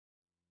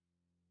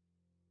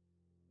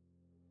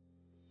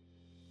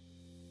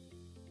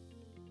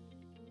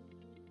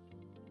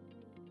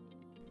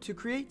To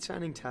create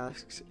signing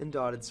tasks in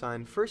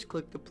DottedSign, first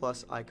click the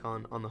plus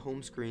icon on the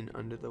home screen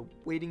under the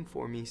Waiting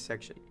for Me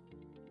section.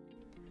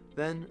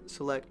 Then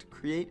select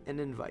Create and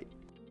Invite.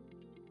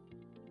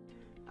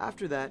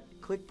 After that,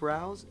 click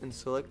Browse and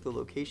select the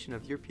location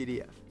of your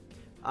PDF.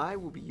 I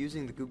will be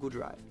using the Google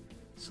Drive.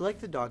 Select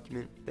the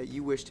document that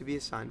you wish to be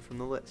assigned from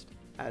the list.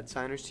 Add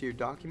signers to your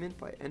document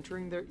by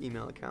entering their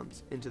email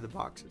accounts into the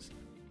boxes.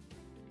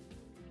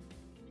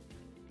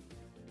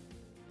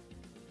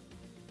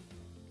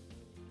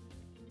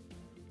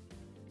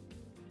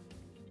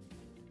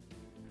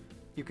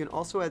 You can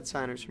also add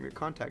signers from your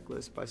contact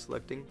list by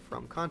selecting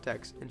From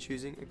Contacts and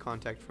choosing a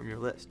contact from your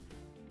list.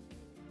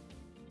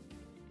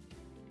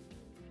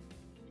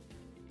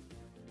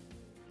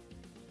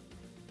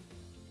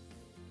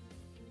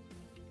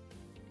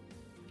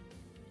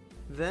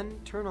 Then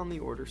turn on the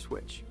order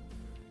switch.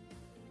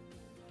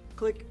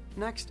 Click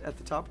Next at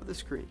the top of the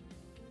screen.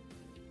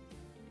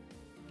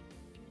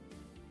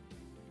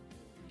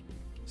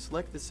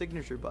 Select the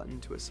Signature button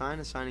to assign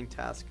a signing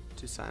task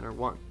to Signer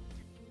 1.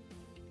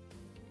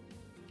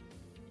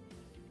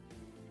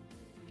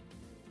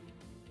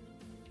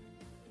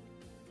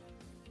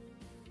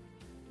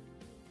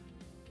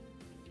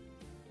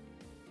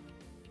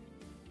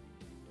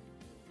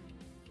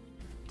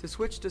 To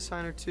switch to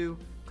Signer 2,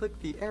 click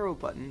the arrow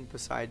button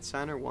beside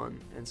Signer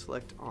 1 and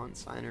select on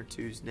Signer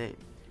 2's name.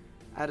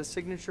 Add a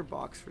signature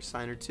box for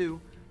Signer 2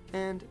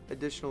 and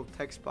additional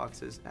text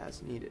boxes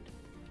as needed.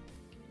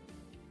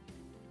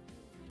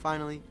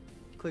 Finally,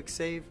 click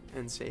Save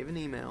and save an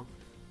email.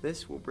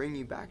 This will bring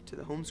you back to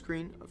the home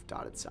screen of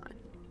DottedSign.